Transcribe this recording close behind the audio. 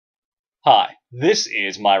Hi, this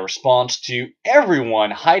is my response to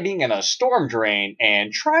everyone hiding in a storm drain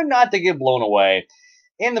and trying not to get blown away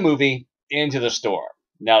in the movie Into the Storm.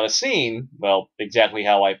 Now, the scene, well, exactly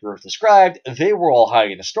how I first described, they were all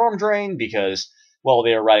hiding in a storm drain because, well,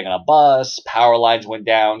 they were riding on a bus, power lines went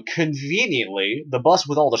down. Conveniently, the bus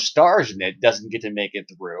with all the stars in it doesn't get to make it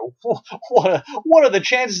through. What are the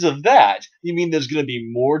chances of that? You mean there's going to be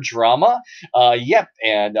more drama? Yep,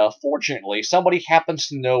 and fortunately, somebody happens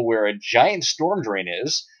to know where a giant storm drain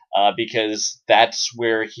is, because that's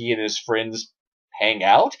where he and his friends hang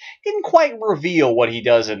out. Didn't quite reveal what he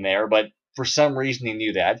does in there, but for some reason he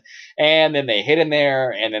knew that. And then they hid in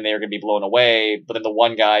there, and then they were going to be blown away. But then the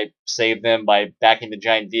one guy saved them by backing the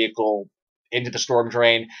giant vehicle into the storm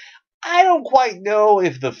drain. I don't quite know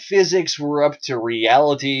if the physics were up to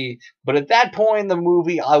reality, but at that point in the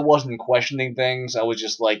movie, I wasn't questioning things. I was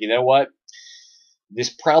just like, you know what? This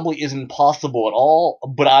probably isn't possible at all,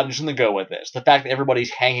 but I'm just going to go with this. The fact that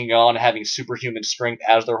everybody's hanging on, having superhuman strength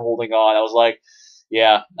as they're holding on, I was like,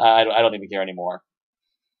 yeah, I don't even care anymore.